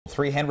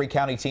3 Henry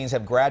County teens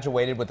have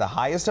graduated with the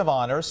highest of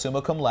honors,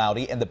 summa cum laude,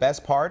 and the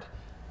best part,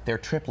 they're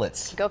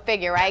triplets. Go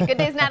figure, right? Good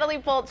Day's Natalie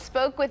Foltz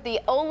spoke with the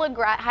Ola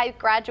High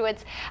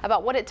graduates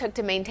about what it took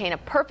to maintain a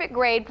perfect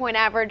grade point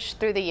average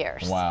through the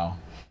years. Wow.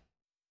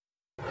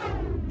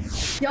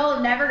 Y'all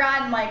have never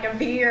gotten like a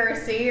B or a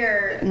C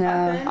or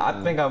nothing?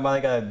 I think I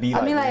might got a B,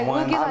 like, like one.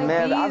 we'll get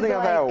like B's, I think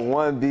I've had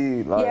one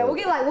B. Like, yeah, we'll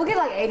get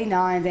like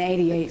 89s and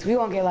 88s. We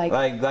won't get like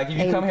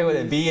if you come here with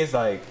a B, it's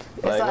like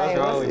what's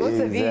wrong with you? What's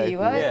a B? Exactly.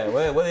 What?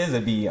 Yeah, what is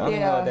a B? I don't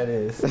know what that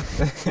is.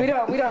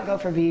 we don't go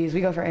for B's. We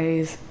go for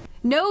A's.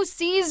 No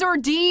C's or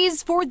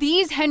D's for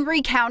these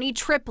Henry County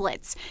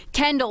triplets.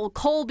 Kendall,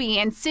 Colby,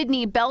 and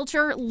Sydney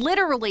Belcher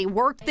literally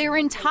worked their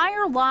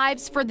entire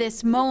lives for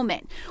this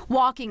moment,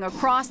 walking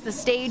across the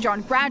stage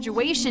on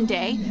graduation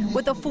day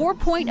with a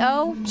 4.0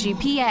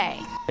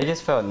 GPA. It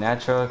just felt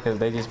natural because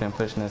they just been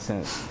pushing us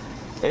since.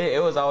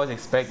 It was always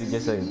expected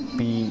just to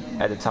be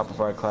at the top of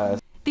our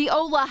class. The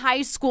Ola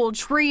High School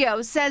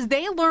trio says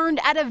they learned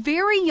at a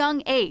very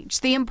young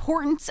age the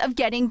importance of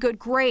getting good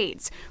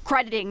grades,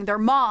 crediting their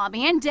mom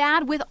and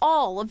dad with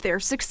all of their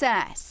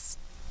success.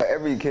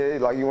 Every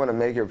kid, like, you want to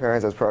make your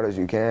parents as proud as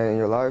you can in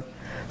your life.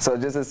 So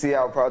just to see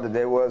how proud the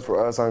day was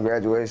for us on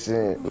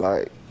graduation,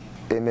 like,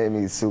 it made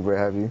me super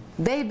happy.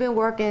 They've been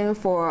working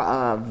for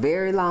a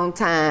very long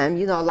time.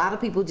 You know, a lot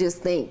of people just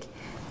think,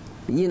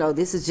 you know,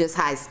 this is just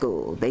high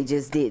school. They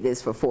just did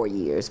this for 4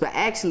 years. But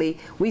actually,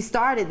 we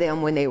started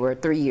them when they were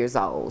 3 years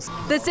old.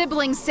 The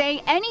siblings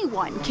say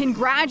anyone can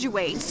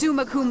graduate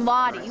summa cum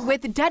laude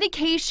with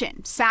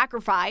dedication,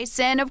 sacrifice,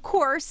 and of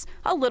course,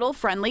 a little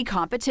friendly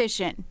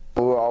competition.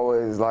 We would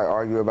always like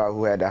argue about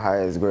who had the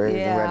highest grades,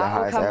 who had the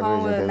highest I would come home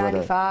average. with a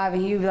 95,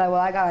 and he would be like,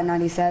 well, I got a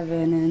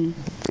 97. And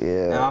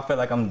yeah. Now I feel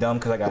like I'm dumb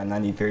because I got a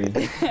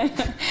 93.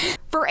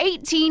 For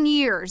 18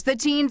 years, the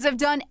teens have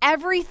done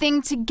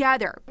everything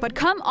together. But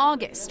come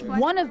August,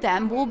 one of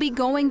them will be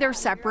going their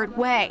separate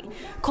way.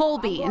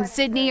 Colby and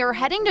Sydney are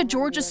heading to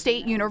Georgia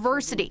State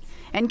University,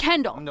 and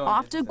Kendall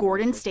off to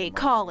Gordon State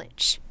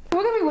College.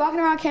 We're gonna be walking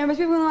around campus.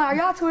 People are like, "Are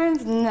y'all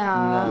twins?"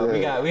 No.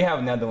 No, we have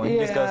another one. He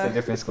just goes to a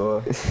different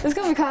school. It's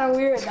gonna be kind of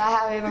weird not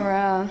having him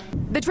around.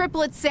 The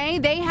triplets say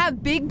they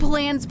have big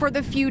plans for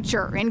the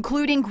future,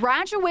 including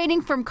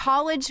graduating from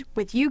college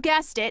with, you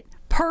guessed it,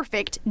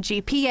 perfect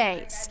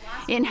GPAs.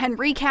 In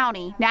Henry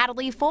County,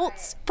 Natalie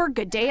Foltz for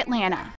Good Day Atlanta.